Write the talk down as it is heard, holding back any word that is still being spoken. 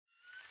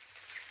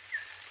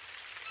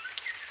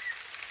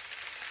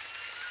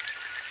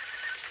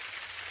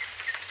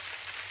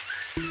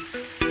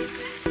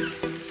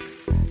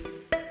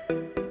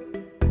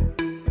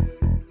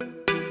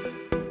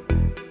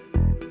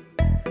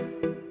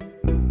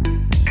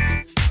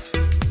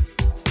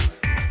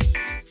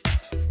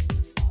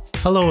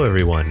Hello,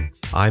 everyone.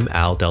 I'm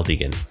Al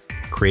Deldegan,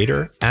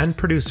 creator and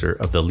producer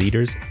of the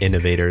Leaders,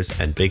 Innovators,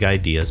 and Big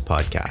Ideas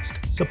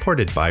podcast,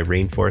 supported by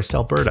Rainforest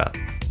Alberta.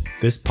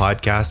 This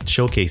podcast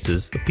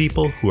showcases the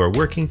people who are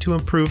working to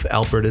improve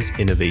Alberta's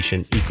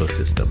innovation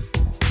ecosystem.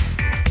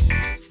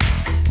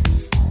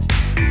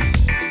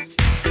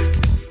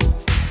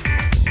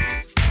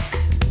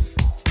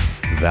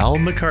 Val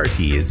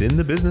McCarty is in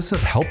the business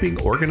of helping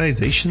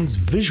organizations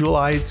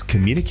visualize,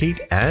 communicate,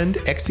 and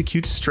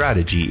execute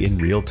strategy in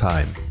real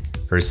time.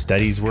 Her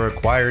studies were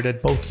acquired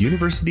at both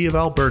University of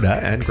Alberta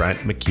and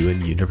Grant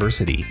MacEwan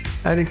University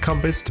and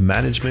encompassed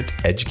management,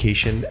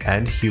 education,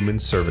 and human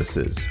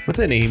services with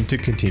an aim to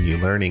continue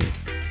learning.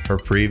 Her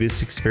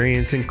previous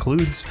experience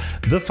includes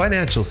the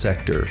financial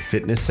sector,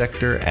 fitness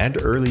sector, and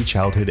early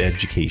childhood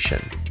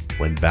education.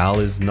 When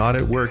Val is not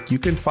at work, you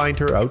can find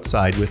her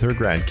outside with her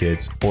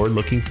grandkids or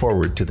looking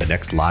forward to the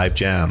next live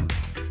jam.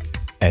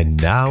 And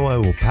now I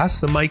will pass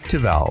the mic to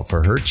Val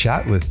for her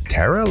chat with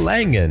Tara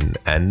Langen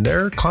and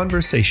their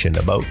conversation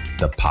about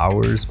the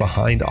powers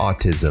behind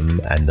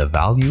autism and the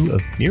value of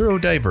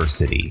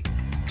neurodiversity.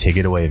 Take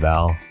it away,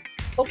 Val.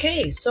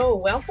 Okay, so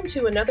welcome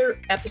to another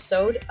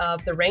episode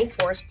of the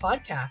Rainforest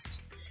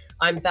Podcast.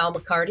 I'm Val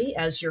McCarty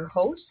as your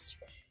host,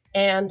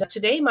 and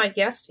today my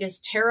guest is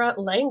Tara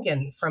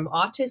Langen from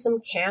Autism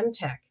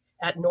CanTech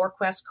at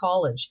Norquest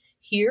College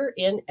here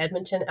in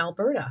Edmonton,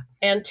 Alberta.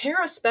 And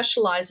Tara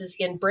specializes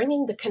in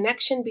bringing the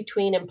connection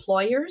between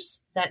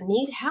employers that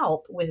need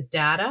help with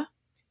data,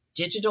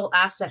 digital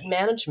asset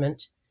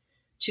management,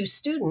 to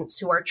students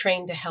who are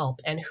trained to help.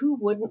 And who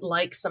wouldn't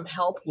like some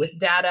help with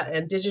data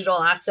and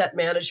digital asset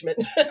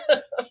management?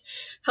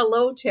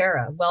 Hello,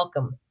 Tara.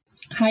 Welcome.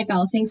 Hi,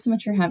 Val. Thanks so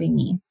much for having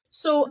me.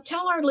 So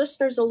tell our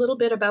listeners a little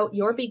bit about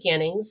your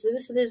beginnings.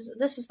 This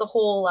is the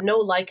whole know,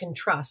 like, and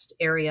trust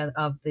area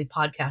of the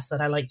podcast that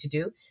I like to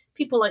do.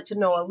 People like to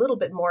know a little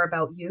bit more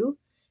about you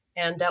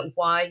and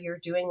why you're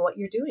doing what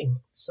you're doing.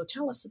 So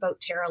tell us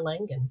about Tara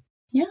Langen.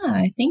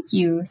 Yeah, thank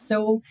you.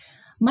 So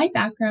my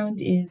background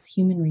is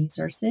human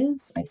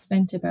resources. I've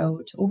spent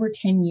about over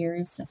 10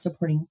 years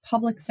supporting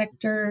public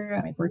sector.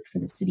 I've worked for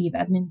the City of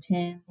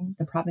Edmonton,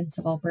 the province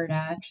of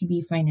Alberta,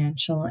 TB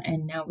Financial,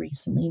 and now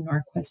recently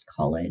Norquest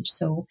College.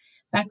 So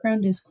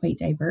background is quite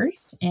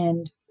diverse.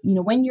 And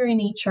when you're in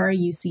HR,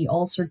 you see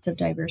all sorts of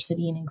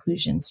diversity and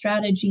inclusion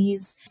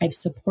strategies. I've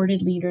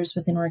supported leaders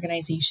within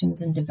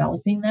organizations in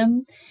developing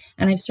them.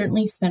 And I've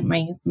certainly spent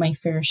my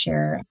fair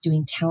share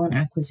doing talent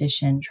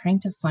acquisition, trying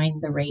to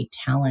find the right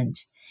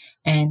talent.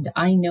 And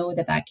I know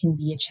that can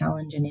be a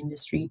challenge in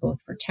industry,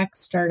 both for tech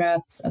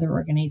startups, other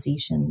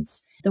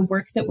organizations. The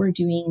work that we're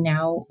doing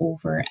now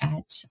over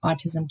at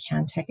Autism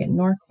CanTech at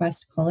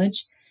Norquest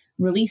College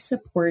really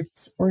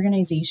supports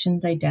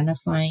organizations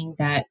identifying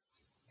that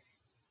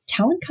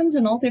talent comes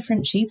in all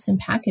different shapes and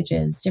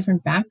packages,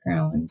 different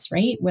backgrounds,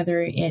 right?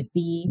 Whether it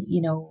be,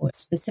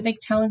 specific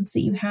talents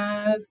that you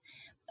have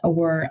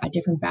or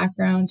different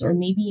backgrounds, or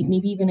maybe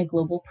even a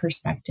global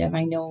perspective.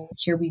 I know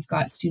here we've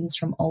got students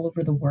from all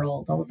over the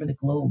world, all over the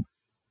globe.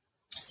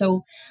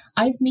 So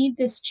I've made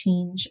this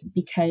change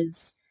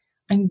because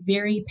I'm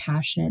very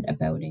passionate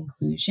about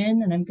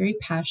inclusion, and I'm very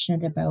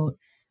passionate about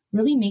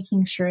really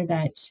making sure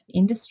that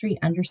industry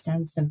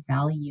understands the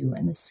value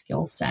and the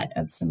skill set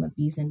of some of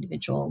these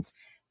individuals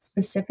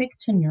specific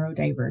to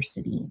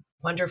neurodiversity.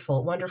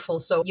 Wonderful, wonderful.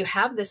 So you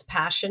have this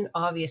passion,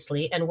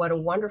 obviously, and what a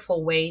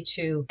wonderful way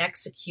to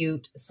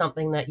execute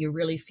something that you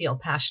really feel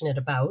passionate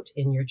about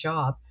in your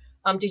job.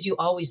 Did you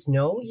always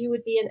know you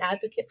would be an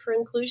advocate for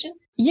inclusion?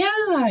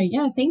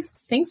 Yeah.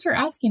 Thanks for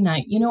asking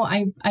that.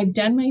 I've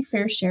done my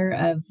fair share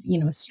of,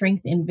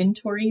 strength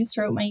inventories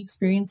throughout my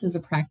experience as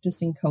a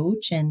practicing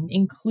coach, and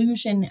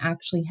inclusion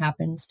actually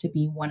happens to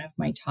be one of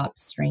my top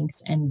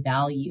strengths and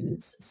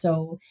values.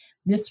 So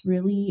this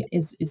really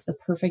is the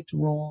perfect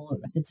role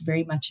that's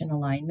very much in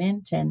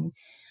alignment. And,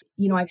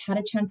 I've had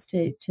a chance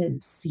to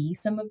see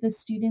some of the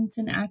students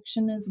in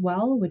action as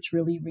well, which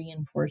really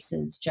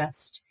reinforces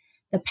just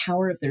the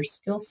power of their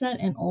skill set,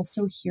 and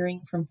also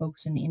hearing from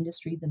folks in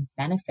industry the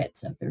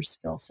benefits of their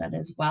skill set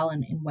as well,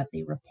 and what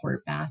they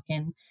report back.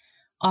 And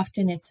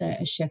often it's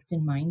a shift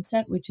in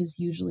mindset, which is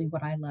usually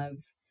what I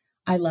love.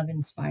 I love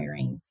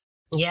inspiring.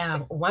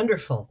 Yeah,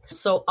 wonderful.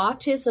 So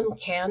Autism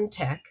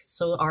CanTech.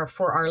 So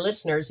for our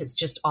listeners, it's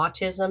just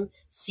autism,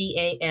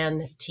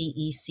 CanTech.ca,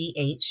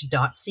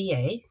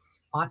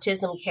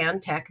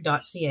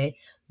 autismcantech.ca.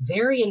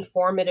 Very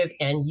informative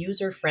and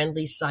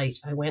user-friendly site.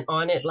 I went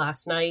on it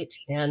last night,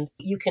 and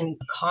you can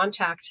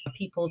contact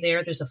people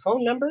there. There's a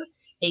phone number,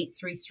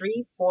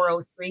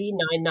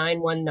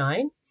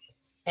 833-403-9919.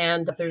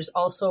 And there's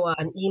also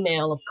an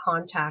email of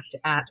contact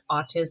at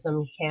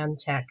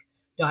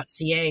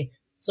autismcantech.ca.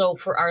 So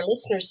for our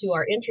listeners who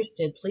are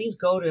interested, please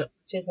go to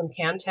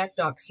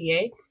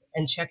autismcantech.ca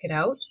and check it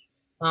out.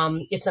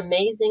 It's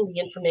amazing the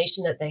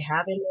information that they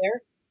have in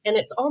there. And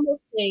it's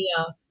almost a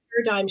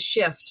paradigm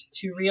shift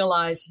to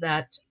realize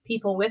that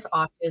people with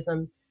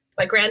autism,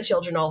 my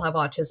grandchildren all have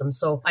autism,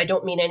 so I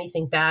don't mean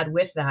anything bad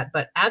with that,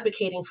 but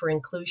advocating for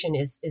inclusion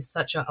is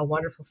such a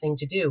wonderful thing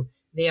to do.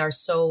 They are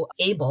so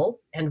able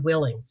and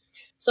willing.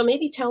 So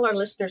maybe tell our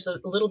listeners a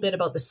little bit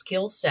about the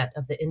skill set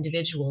of the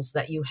individuals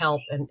that you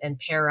help and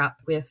pair up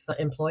with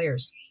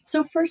employers.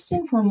 So first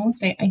and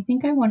foremost, I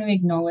think I want to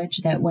acknowledge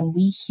that when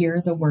we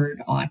hear the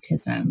word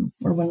autism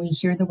or when we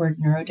hear the word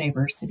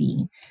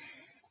neurodiversity,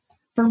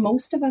 for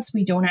most of us,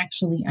 we don't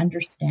actually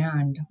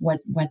understand what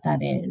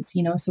that is.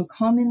 So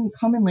common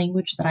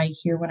language that I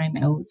hear when I'm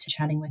out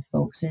chatting with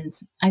folks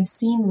is, I've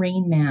seen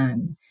Rain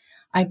Man.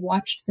 I've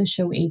watched the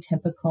show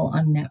Atypical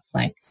on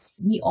Netflix.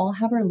 We all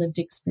have our lived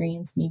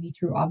experience, maybe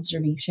through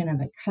observation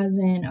of a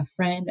cousin, a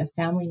friend, a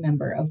family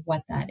member, of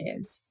what that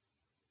is.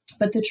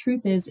 But the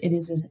truth is, it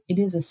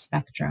is a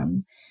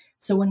spectrum.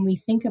 So when we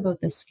think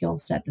about the skill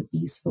set that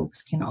these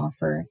folks can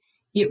offer,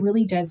 it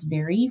really does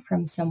vary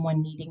from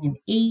someone needing an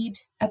aid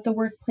at the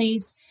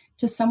workplace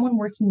to someone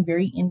working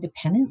very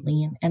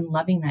independently and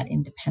loving that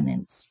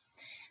independence.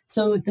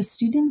 So the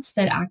students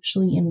that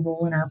actually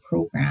enroll in our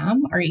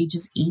program are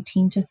ages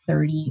 18 to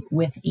 30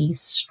 with a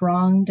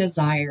strong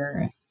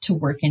desire to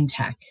work in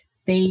tech.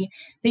 They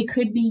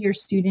could be your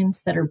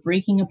students that are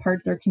breaking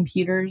apart their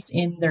computers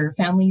in their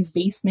family's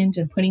basement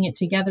and putting it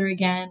together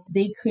again.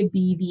 They could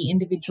be the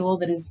individual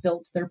that has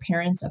built their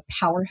parents a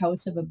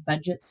powerhouse of a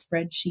budget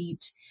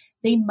spreadsheet.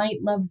 They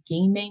might love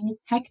gaming.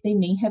 Heck, they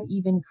may have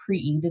even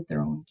created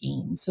their own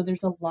game. So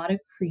there's a lot of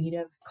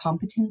creative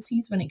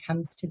competencies when it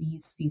comes to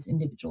these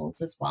individuals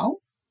as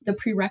well. The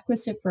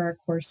prerequisite for our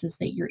course is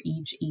that you're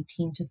age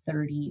 18 to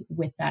 30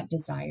 with that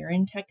desire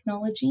in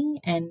technology.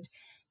 And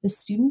the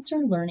students are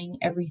learning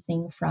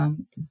everything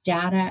from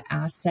data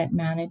asset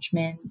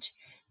management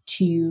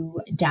to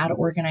data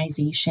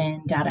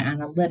organization, data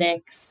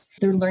analytics.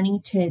 They're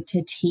learning to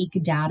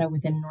take data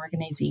within an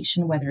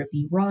organization, whether it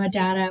be raw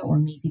data or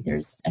maybe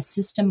there's a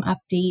system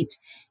update,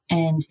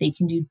 and they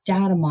can do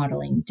data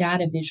modeling,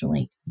 data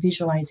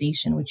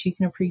visualization, which you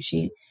can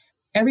appreciate.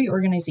 Every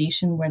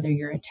organization, whether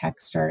you're a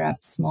tech startup,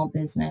 small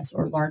business,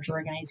 or large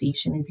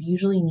organization, is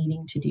usually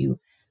needing to do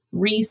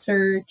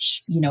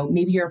research.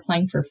 Maybe you're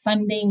applying for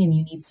funding and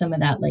you need some of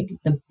that, like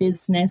the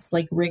business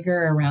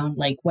rigor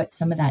around what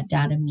some of that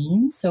data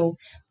means. So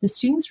the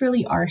students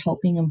really are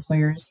helping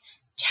employers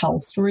tell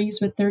stories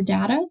with their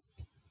data.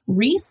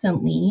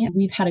 Recently,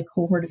 we've had a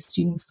cohort of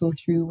students go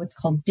through what's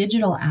called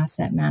digital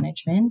asset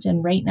management,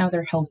 and right now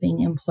they're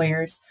helping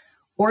employers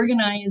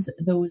organize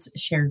those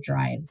shared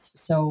drives.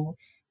 So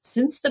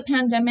since the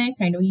pandemic,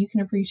 I know you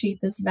can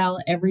appreciate this, Val,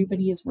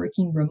 everybody is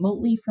working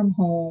remotely from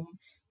home.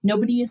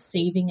 Nobody is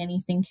saving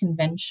anything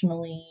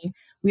conventionally.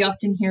 We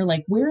often hear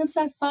where is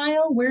that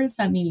file? Where is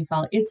that media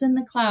file? It's in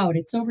the cloud.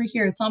 It's over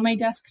here. It's on my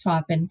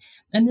desktop. And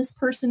this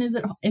person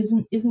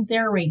isn't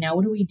there right now.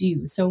 What do we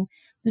do? So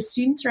the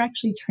students are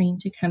actually trained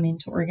to come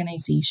into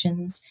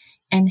organizations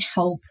and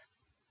help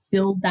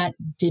build that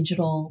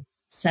digital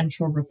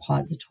central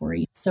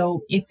repository.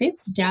 So if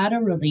it's data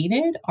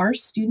related, our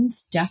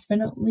students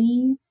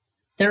definitely,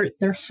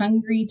 they're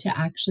hungry to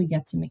actually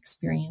get some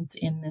experience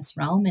in this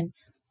realm. And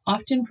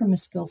often from a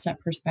skill set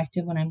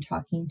perspective, when I'm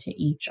talking to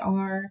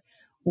HR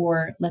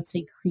or let's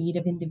say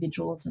creative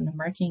individuals in the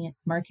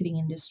marketing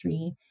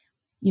industry,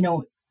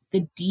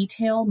 the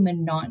detailed,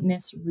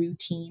 monotonous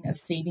routine of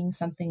saving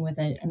something with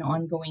an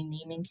ongoing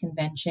naming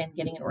convention,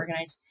 getting it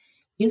organized,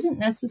 isn't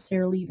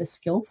necessarily the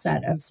skill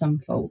set of some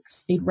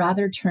folks. They'd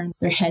rather turn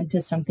their head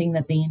to something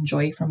that they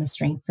enjoy from a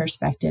strength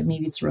perspective.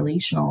 Maybe it's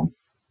relational.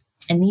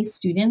 And these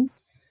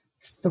students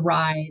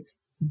thrive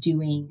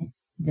doing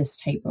this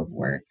type of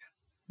work.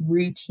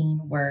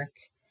 Routine work,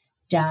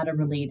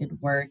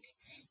 data-related work.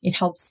 It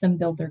helps them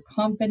build their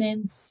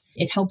confidence.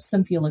 It helps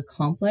them feel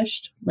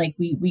accomplished.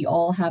 We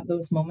all have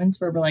those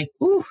moments where we're like,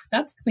 ooh,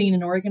 that's clean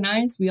and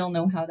organized. We all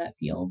know how that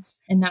feels.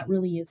 And that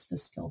really is the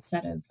skill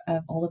set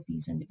of all of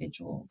these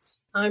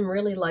individuals. I'm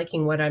really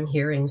liking what I'm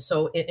hearing.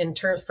 So in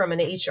terms from an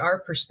HR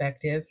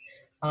perspective,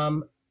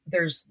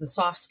 there's the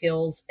soft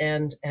skills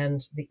and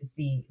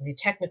the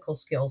technical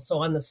skills. So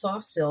on the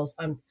soft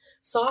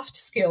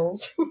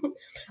skills,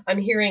 I'm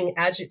hearing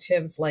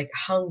adjectives like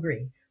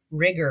hungry,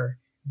 rigor,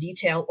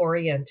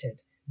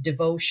 detail-oriented,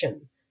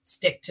 devotion,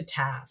 stick to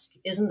task.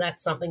 Isn't that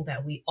something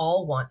that we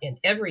all want in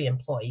every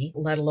employee,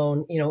 let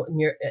alone,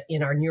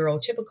 in our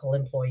neurotypical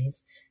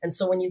employees? And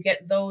so when you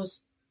get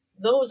those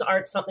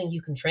aren't something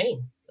you can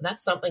train.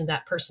 That's something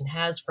that person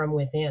has from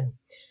within.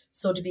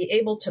 So to be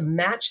able to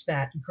match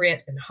that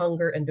grit and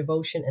hunger and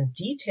devotion and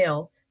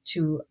detail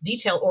to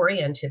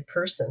detail-oriented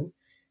person,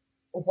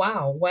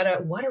 wow, what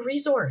a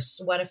resource.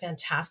 What a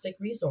fantastic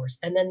resource.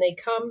 And then they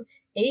come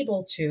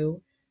able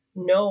to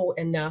know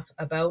enough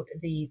about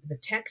the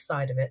tech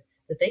side of it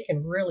that they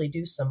can really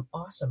do some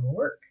awesome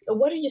work.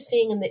 What are you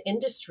seeing in the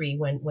industry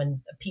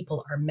when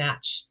people are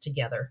matched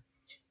together?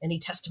 Any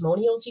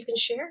testimonials you can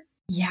share?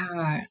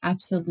 Yeah,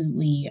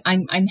 absolutely.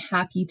 I'm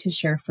happy to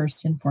share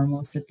first and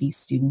foremost that these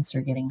students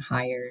are getting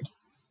hired.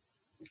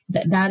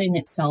 That in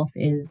itself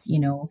is,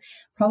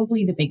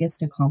 probably the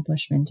biggest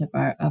accomplishment of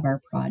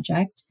our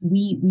project.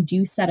 We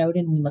do set out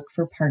and we look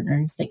for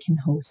partners that can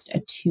host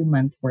a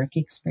 2-month work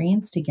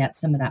experience to get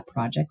some of that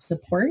project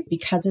support.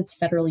 Because it's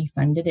federally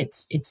funded,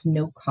 it's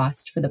no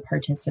cost for the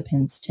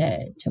participants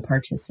to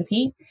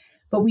participate.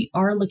 But we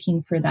are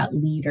looking for that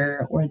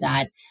leader or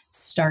that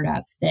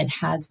startup that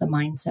has the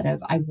mindset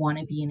of, I want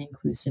to be an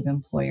inclusive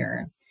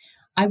employer.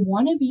 I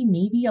want to be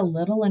maybe a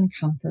little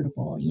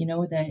uncomfortable,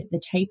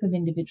 the type of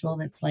individual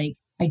that's like,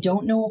 I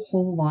don't know a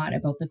whole lot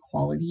about the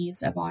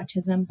qualities of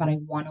autism, but I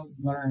want to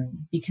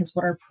learn, because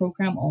what our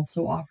program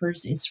also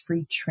offers is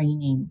free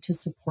training to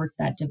support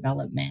that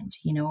development,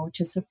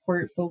 to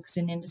support folks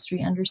in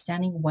industry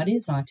understanding what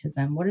is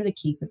autism, what are the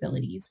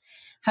capabilities,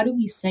 how do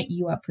we set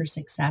you up for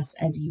success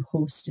as you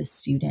host a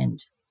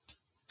student.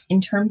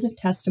 In terms of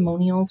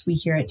testimonials, we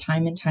hear it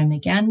time and time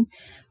again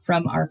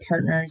from our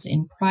partners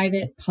in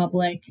private,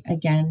 public,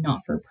 again,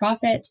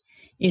 not-for-profit.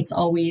 It's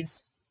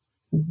always,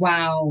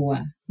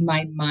 wow,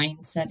 my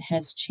mindset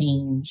has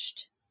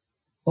changed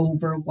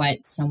over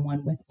what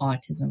someone with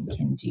autism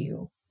can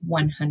do.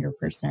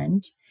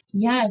 100%.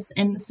 Yes.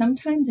 And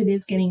sometimes it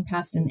is getting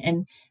past.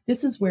 And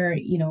this is where,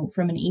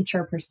 from an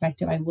HR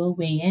perspective, I will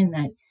weigh in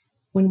that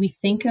when we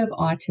think of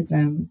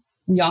autism,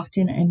 we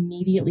often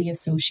immediately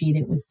associate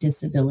it with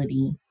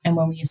disability. And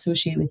when we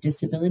associate it with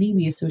disability,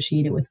 we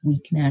associate it with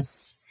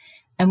weakness.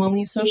 And when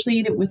we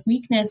associate it with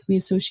weakness, we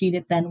associate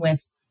it then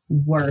with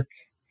work.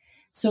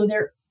 So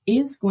there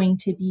is going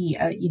to be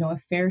a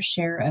fair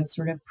share of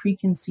sort of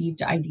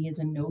preconceived ideas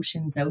and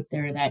notions out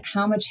there that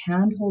how much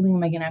hand-holding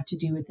am I going to have to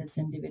do with this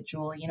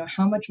individual?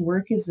 How much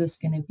work is this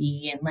going to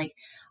be? And like,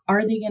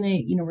 are they going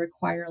to,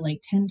 require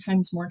like 10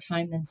 times more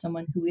time than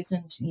someone who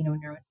isn't,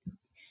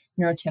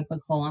 neurotypical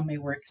on my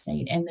work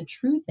site? And the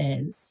truth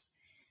is,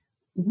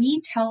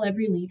 we tell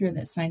every leader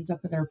that signs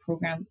up with our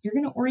program, you're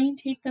going to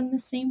orientate them the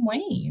same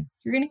way.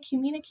 You're going to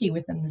communicate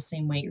with them the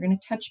same way. You're going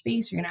to touch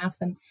base. You're going to ask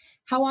them,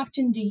 how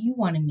often do you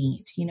want to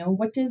meet?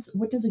 What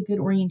does a good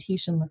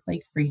orientation look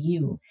like for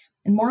you?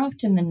 And more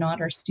often than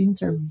not, our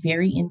students are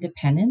very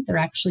independent. They're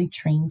actually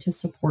trained to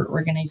support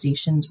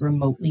organizations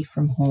remotely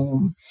from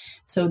home.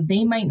 So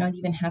they might not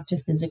even have to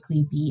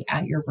physically be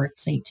at your work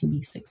site to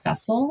be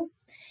successful.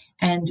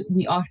 And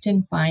we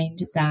often find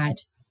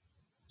that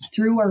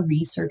through our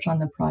research on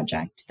the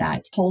project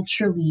that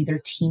culturally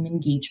their team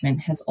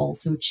engagement has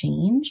also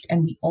changed.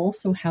 And we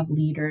also have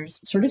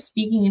leaders sort of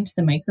speaking into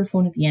the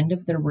microphone at the end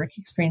of their work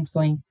experience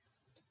going,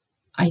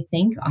 I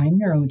think I'm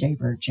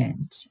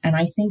neurodivergent, and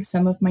I think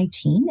some of my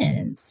team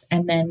is.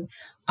 And then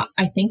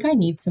I think I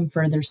need some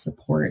further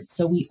support.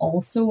 So we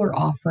also are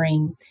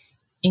offering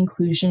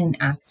inclusion and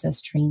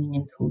access training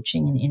and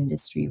coaching in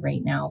industry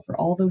right now for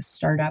all those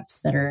startups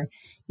that are,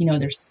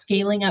 they're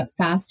scaling up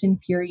fast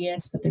and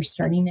furious, but they're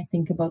starting to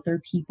think about their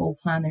people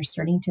plan. They're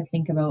starting to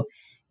think about,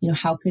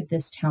 how could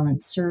this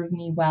talent serve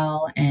me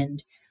well?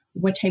 And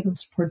what type of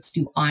supports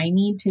do I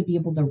need to be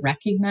able to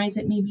recognize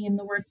it maybe in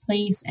the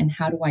workplace? And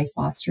how do I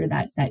foster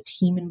that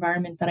team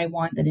environment that I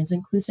want that is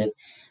inclusive?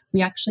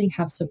 We actually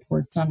have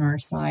supports on our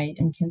side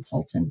and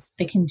consultants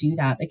that can do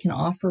that, that can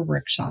offer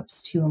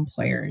workshops to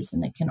employers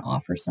and that can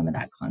offer some of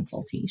that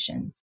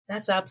consultation.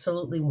 That's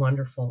absolutely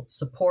wonderful.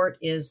 Support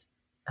is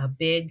a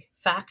big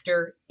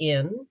factor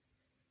in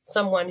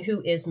someone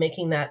who is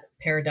making that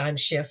paradigm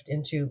shift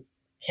into,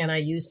 can I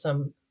use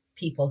some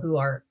people who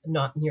are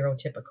not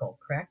neurotypical,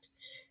 correct?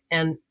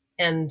 And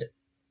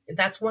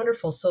that's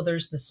wonderful. So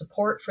there's the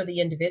support for the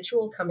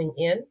individual coming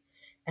in,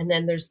 and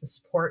then there's the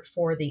support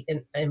for the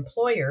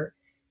employer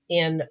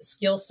in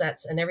skill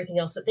sets and everything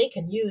else that they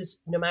can use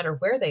no matter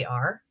where they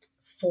are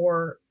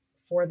for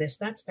this.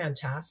 That's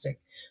fantastic.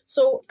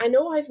 So I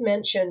know I've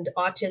mentioned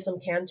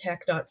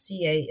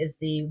autismcantech.ca is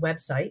the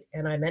website,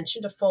 and I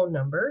mentioned a phone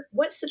number.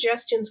 What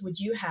suggestions would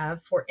you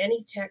have for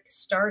any tech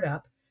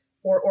startup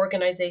or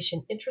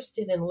organization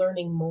interested in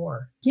learning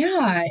more?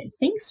 Yeah,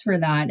 thanks for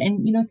that.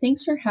 And,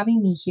 thanks for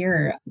having me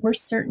here. We're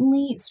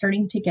certainly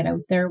starting to get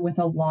out there with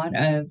a lot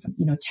of,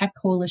 tech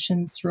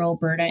coalitions through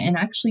Alberta, and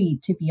actually,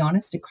 to be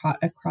honest,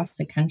 across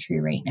the country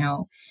right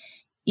now.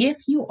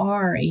 If you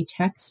are a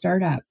tech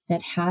startup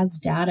that has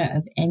data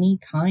of any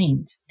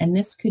kind, and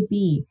this could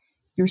be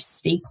your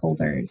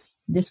stakeholders,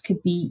 this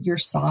could be your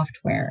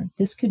software,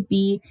 this could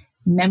be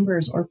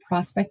members or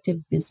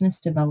prospective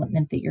business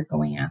development that you're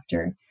going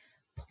after,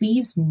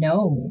 please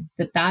know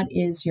that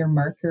is your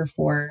marker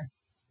for,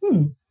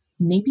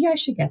 maybe I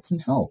should get some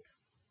help.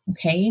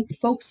 Okay.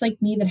 Folks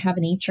like me that have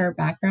an HR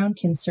background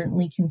can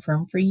certainly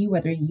confirm for you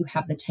whether you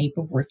have the type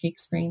of work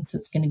experience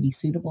that's going to be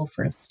suitable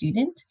for a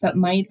student. But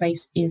my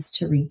advice is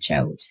to reach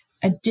out.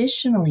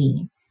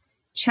 Additionally,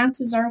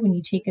 chances are when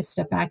you take a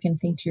step back and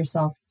think to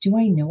yourself, do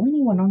I know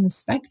anyone on the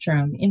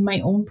spectrum in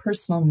my own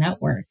personal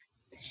network?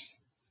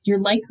 You're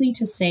likely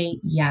to say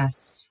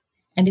yes.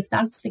 And if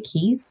that's the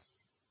case,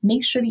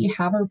 make sure that you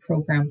have our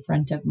program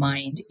front of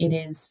mind. It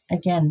is,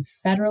 again,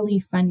 federally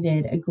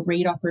funded, a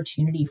great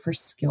opportunity for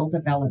skill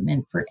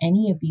development for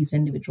any of these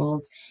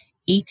individuals,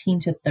 18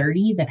 to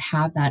 30, that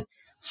have that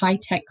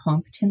high-tech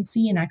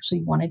competency and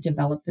actually want to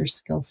develop their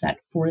skill set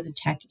for the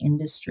tech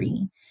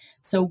industry.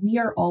 So we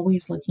are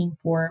always looking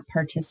for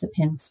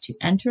participants to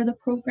enter the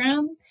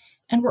program.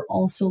 And we're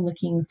also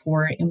looking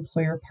for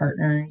employer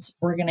partners,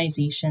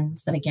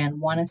 organizations that, again,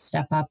 want to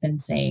step up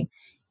and say,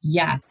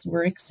 yes,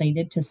 we're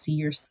excited to see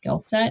your skill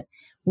set.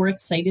 We're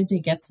excited to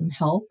get some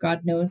help.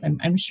 God knows,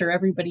 I'm sure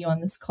everybody on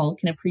this call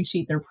can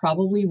appreciate they're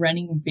probably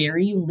running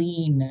very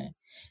lean,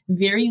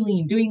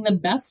 doing the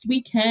best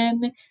we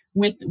can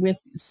with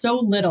so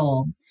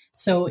little.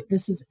 So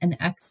this is an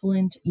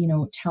excellent,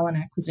 talent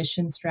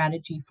acquisition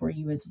strategy for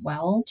you as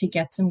well to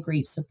get some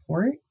great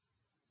support.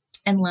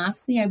 And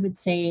lastly, I would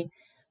say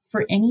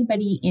for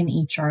anybody in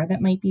HR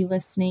that might be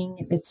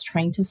listening that's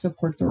trying to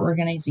support their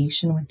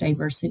organization with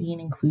diversity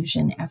and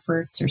inclusion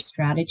efforts or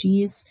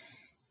strategies,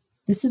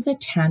 this is a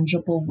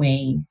tangible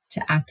way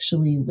to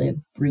actually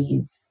live,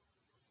 breathe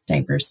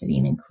diversity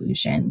and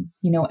inclusion,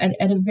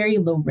 at a very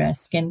low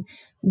risk. And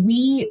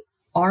we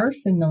are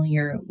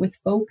familiar with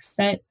folks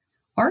that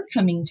are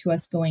coming to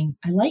us going,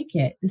 I like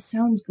it. This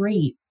sounds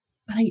great,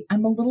 but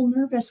I'm a little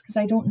nervous because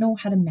I don't know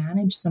how to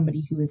manage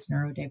somebody who is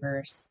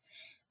neurodiverse.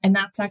 And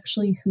that's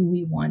actually who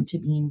we want to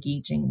be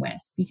engaging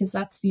with, because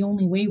that's the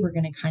only way we're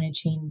going to kind of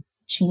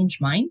change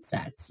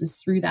mindsets is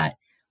through that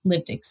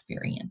lived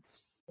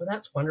experience. Well,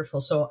 that's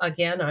wonderful. So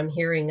again, I'm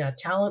hearing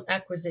talent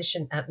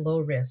acquisition at low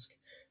risk.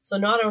 So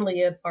not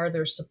only are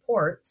there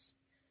supports,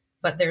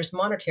 but there's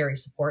monetary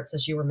supports,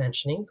 as you were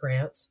mentioning,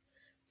 grants.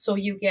 So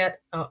you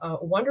get a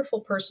wonderful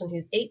person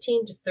who's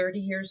 18 to 30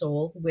 years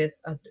old with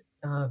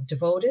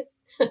devoted,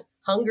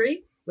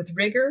 hungry, with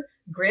rigor,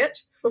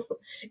 grit,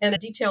 and a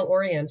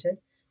detail-oriented.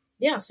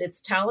 Yes, it's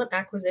talent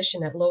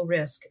acquisition at low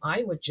risk.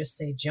 I would just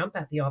say jump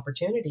at the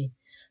opportunity.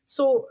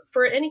 So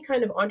for any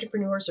kind of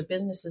entrepreneurs or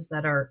businesses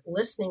that are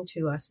listening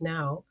to us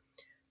now,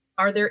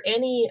 are there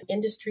any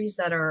industries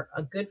that are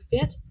a good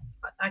fit?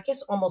 I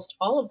guess almost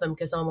all of them,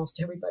 because almost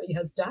everybody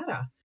has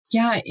data.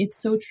 Yeah, it's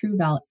so true,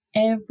 Val.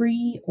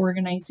 Every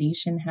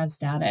organization has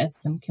data of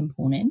some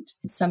component,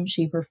 some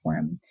shape or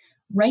form.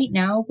 Right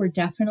now, we're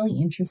definitely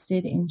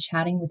interested in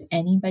chatting with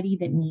anybody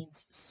that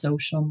needs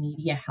social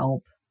media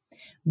help.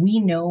 We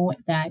know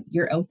that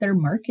you're out there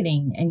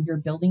marketing and you're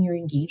building your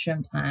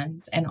engagement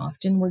plans, and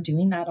often we're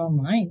doing that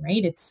online,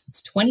 right?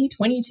 It's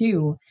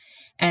 2022.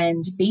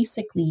 And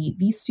basically,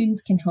 these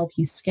students can help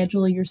you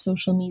schedule your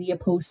social media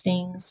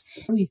postings.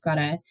 We've got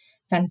a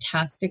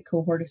fantastic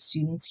cohort of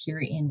students here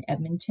in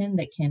Edmonton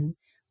that can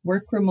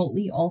work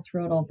remotely all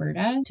throughout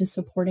Alberta to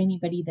support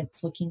anybody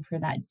that's looking for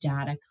that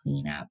data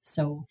cleanup.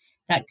 So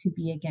that could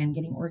be, again,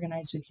 getting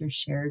organized with your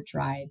shared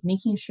drive,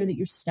 making sure that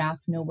your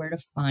staff know where to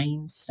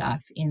find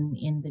stuff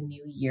in the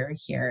new year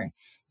here,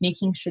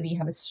 making sure that you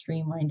have a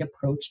streamlined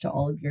approach to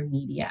all of your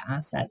media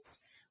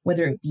assets,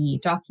 whether it be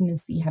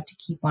documents that you have to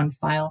keep on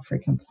file for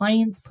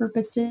compliance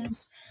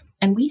purposes.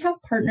 And we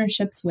have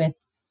partnerships with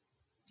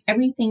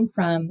everything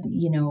from,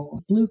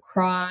 Blue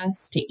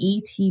Cross to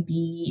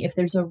ATB. If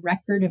there's a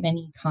record of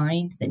any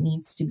kind that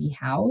needs to be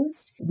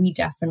housed, we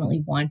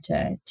definitely want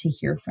to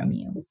hear from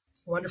you.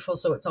 Wonderful.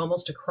 So it's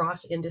almost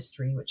across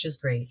industry, which is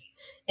great.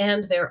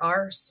 And there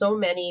are so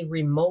many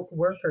remote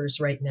workers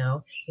right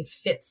now. It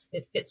fits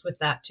with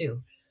that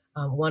too.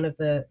 One of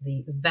the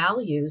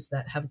values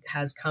that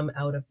has come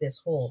out of this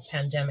whole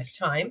pandemic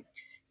time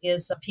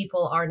is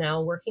people are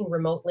now working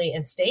remotely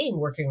and staying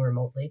working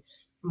remotely,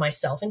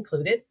 myself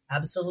included.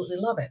 Absolutely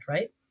love it,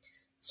 right?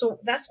 So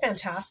that's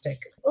fantastic.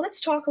 Well, let's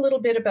talk a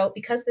little bit about,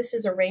 because this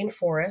is a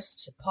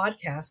rainforest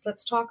podcast,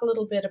 let's talk a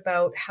little bit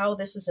about how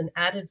this is an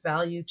added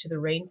value to the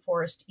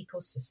rainforest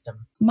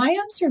ecosystem. My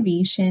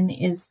observation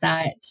is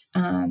that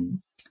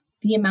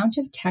the amount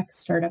of tech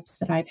startups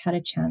that I've had a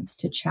chance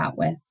to chat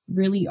with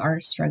really are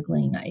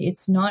struggling.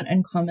 It's not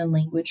uncommon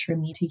language for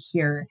me to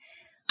hear,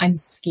 I'm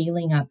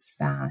scaling up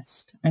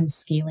fast.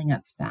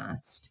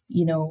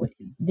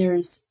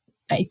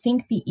 I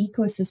think the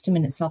ecosystem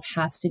in itself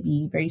has to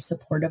be very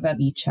supportive of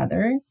each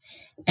other.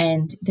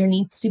 And there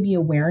needs to be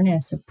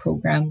awareness of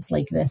programs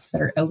like this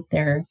that are out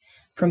there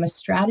from a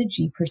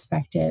strategy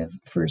perspective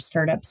for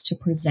startups to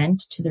present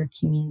to their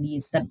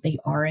communities that they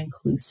are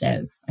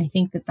inclusive. I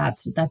think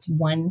that's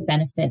one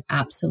benefit,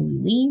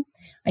 absolutely.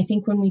 I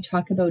think when we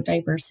talk about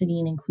diversity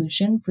and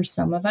inclusion, for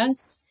some of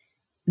us,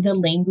 the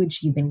language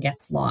even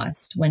gets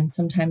lost when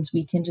sometimes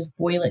we can just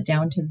boil it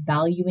down to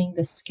valuing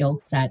the skill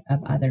set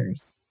of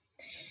others.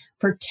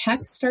 For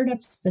tech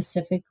startups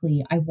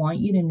specifically, I want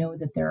you to know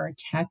that there are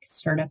tech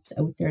startups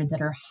out there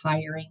that are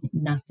hiring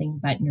nothing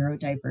but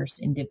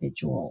neurodiverse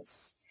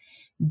individuals.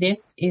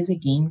 This is a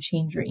game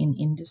changer in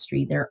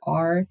industry. There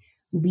are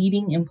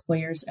leading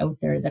employers out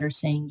there that are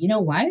saying, you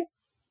know what?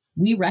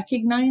 We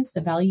recognize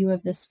the value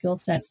of this skill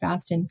set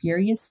fast and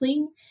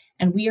furiously,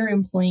 and we are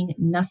employing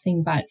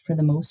nothing but, for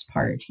the most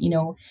part.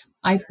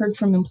 I've heard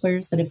from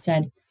employers that have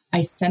said,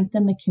 I sent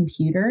them a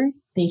computer,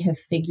 they have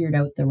figured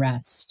out the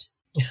rest.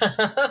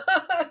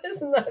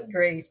 Isn't that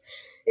great?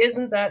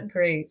 Isn't that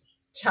great?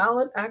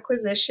 Talent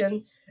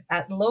acquisition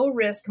at low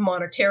risk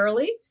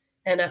monetarily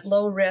and at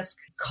low risk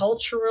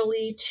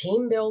culturally,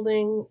 team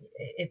building.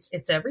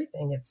 It's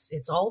everything.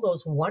 It's all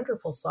those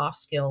wonderful soft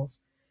skills.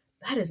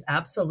 That is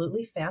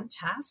absolutely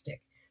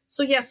fantastic.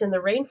 So yes, in the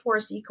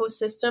rainforest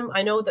ecosystem,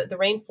 I know that the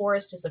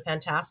rainforest is a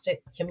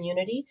fantastic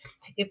community.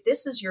 If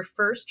this is your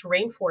first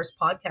rainforest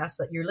podcast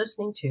that you're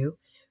listening to,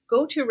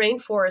 go to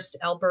Rainforest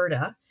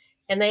Alberta,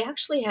 and they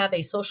actually have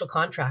a social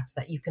contract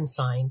that you can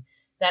sign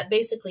that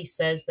basically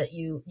says that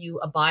you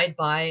abide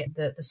by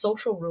the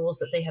social rules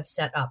that they have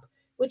set up,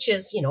 which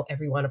is,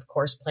 everyone, of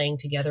course, playing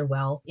together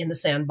well in the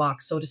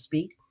sandbox, so to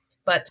speak.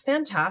 But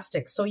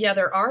fantastic. So yeah,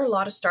 there are a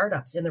lot of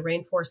startups in the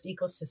rainforest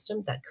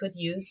ecosystem that could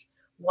use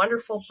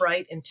wonderful,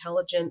 bright,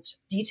 intelligent,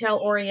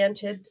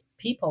 detail-oriented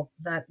people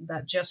that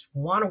just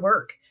want to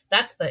work.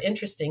 That's the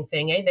interesting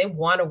thing, eh? They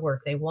want to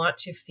work. They want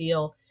to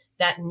feel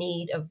that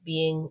need of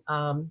being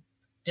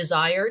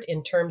desired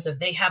in terms of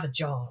they have a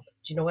job.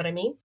 Do you know what I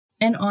mean?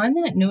 And on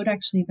that note,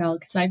 actually, Val,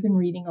 because I've been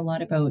reading a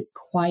lot about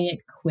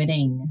quiet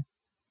quitting,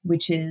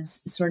 which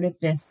is sort of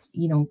this,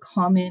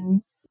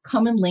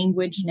 common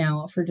language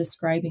now for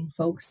describing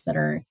folks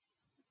that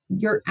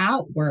you're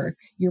at work,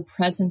 you're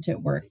present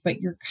at work, but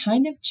you're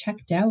kind of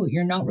checked out.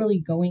 You're not really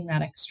going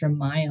that extra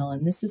mile.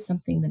 And this is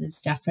something that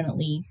is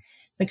definitely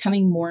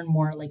becoming more and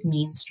more like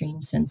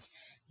mainstream since,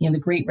 the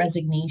Great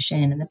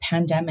Resignation and the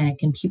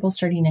pandemic, and people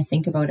starting to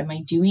think about, am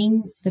I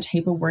doing the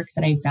type of work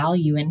that I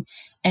value?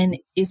 And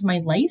is my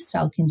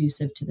lifestyle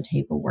conducive to the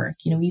type of work?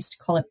 We used to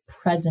call it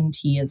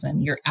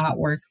presenteeism. You're at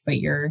work, but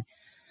you're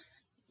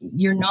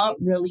not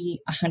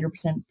really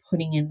 100%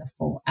 putting in the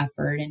full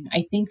effort. And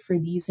I think for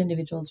these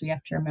individuals, we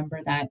have to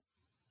remember that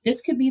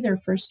this could be their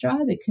first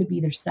job. It could be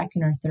their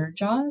second or third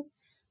job,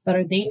 but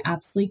are they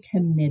absolutely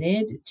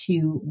committed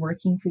to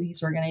working for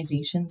these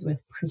organizations with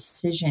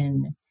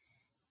precision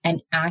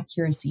and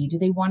accuracy? Do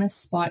they want to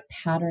spot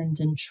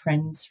patterns and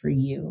trends for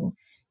you?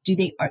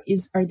 Are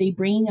they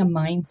bringing a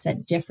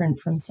mindset different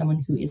from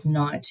someone who is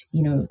not,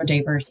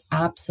 diverse?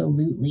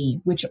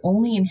 Absolutely, which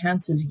only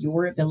enhances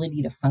your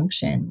ability to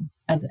function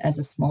as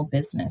a small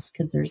business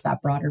because there's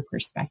that broader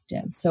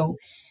perspective. So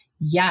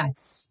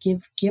yes,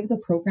 give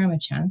the program a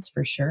chance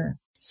for sure.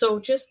 So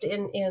just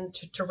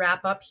to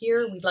wrap up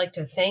here, we'd like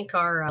to thank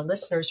our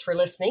listeners for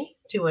listening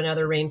to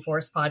another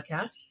Rainforest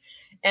podcast.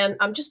 And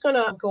I'm just going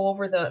to go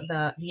over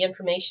the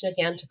information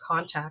again to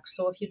contact.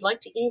 So if you'd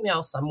like to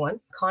email someone,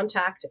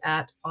 contact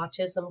at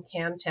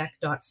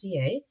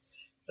autismcantech.ca.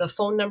 The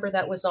phone number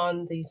that was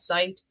on the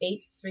site,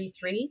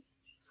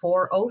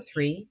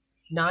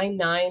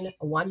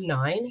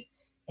 833-403-9919,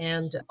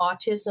 and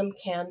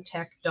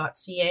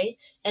autismcantech.ca.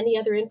 Any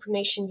other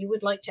information you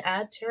would like to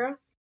add, Tara?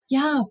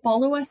 Yeah,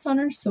 follow us on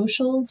our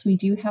socials. We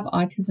do have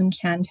Autism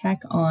Cantech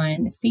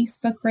on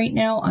Facebook right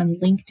now, on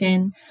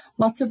LinkedIn.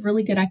 Lots of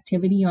really good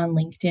activity on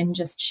LinkedIn,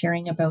 just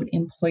sharing about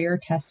employer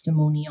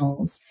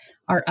testimonials,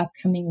 our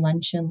upcoming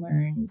Lunch and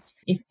Learns.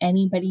 If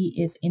anybody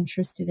is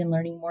interested in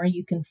learning more,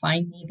 you can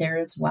find me there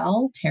as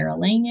well, Tara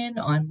Langen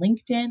on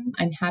LinkedIn.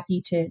 I'm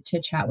happy to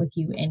chat with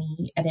you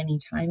at any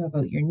time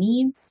about your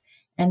needs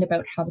and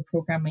about how the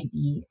program might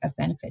be of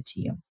benefit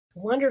to you.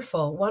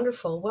 Wonderful,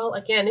 wonderful. Well,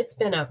 again, it's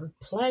been a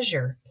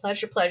pleasure.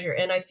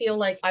 And I feel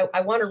like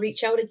I want to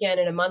reach out again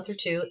in a month or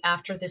two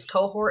after this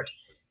cohort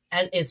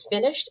is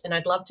finished, and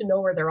I'd love to know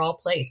where they're all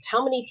placed.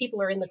 How many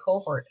people are in the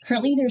cohort?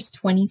 Currently, there's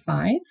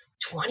 25.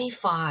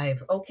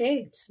 25.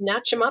 Okay.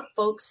 Snatch them up,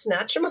 folks.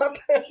 Snatch them up.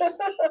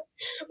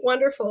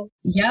 Wonderful.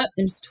 Yeah,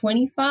 there's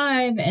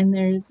 25 and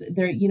they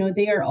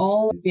are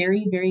all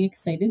very, very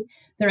excited.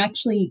 They're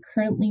actually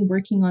currently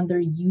working on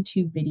their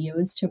YouTube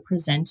videos to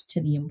present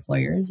to the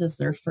employers as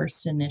their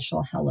first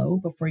initial hello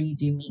before you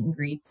do meet and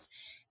greets.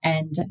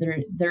 And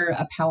they're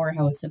a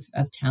powerhouse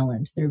of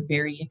talent. They're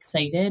very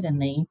excited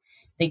and they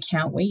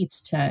can't wait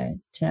to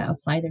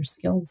apply their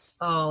skills.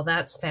 Oh,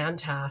 that's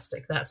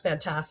fantastic. That's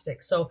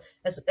fantastic. So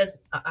as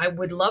I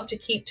would love to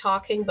keep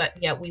talking, but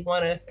yeah, we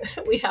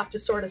have to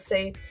sort of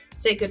say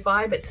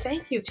goodbye. But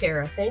thank you,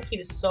 Tara. Thank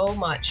you so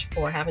much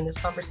for having this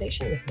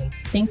conversation with me.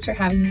 Thanks for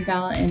having me,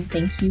 Val. And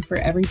thank you for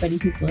everybody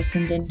who's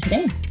listened in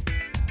today.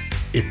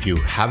 If you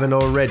haven't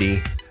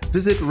already,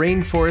 visit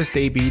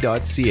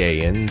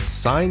rainforestab.ca and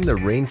sign the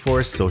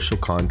Rainforest Social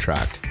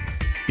Contract.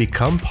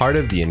 Become part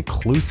of the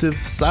inclusive,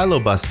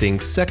 silo-busting,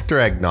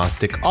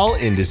 sector-agnostic,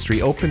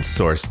 all-industry,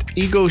 open-sourced,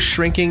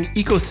 ego-shrinking,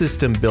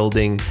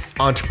 ecosystem-building,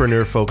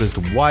 entrepreneur-focused,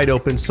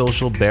 wide-open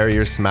social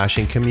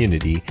barrier-smashing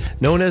community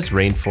known as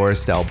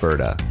Rainforest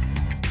Alberta.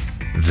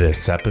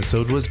 This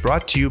episode was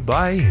brought to you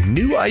by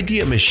New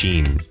Idea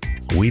Machine.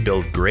 We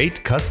build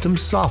great custom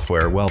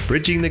software while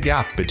bridging the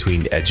gap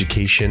between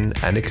education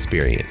and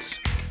experience.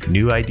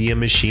 New Idea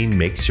Machine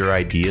makes your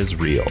ideas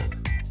real.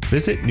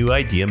 Visit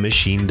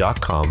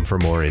newideamachine.com for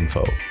more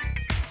info.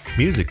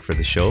 Music for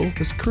the show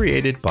was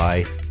created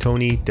by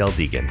Tony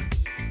Deldegan.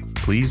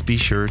 Please be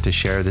sure to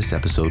share this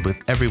episode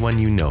with everyone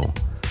you know.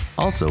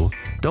 Also,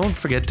 don't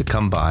forget to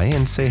come by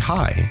and say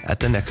hi at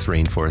the next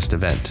Rainforest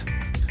event.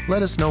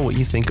 Let us know what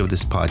you think of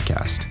this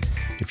podcast.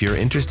 If you're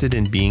interested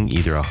in being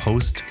either a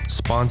host,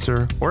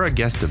 sponsor, or a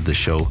guest of the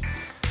show,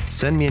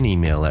 send me an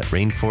email at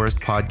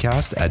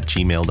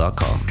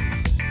rainforestpodcast@gmail.com.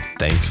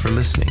 Thanks for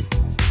listening.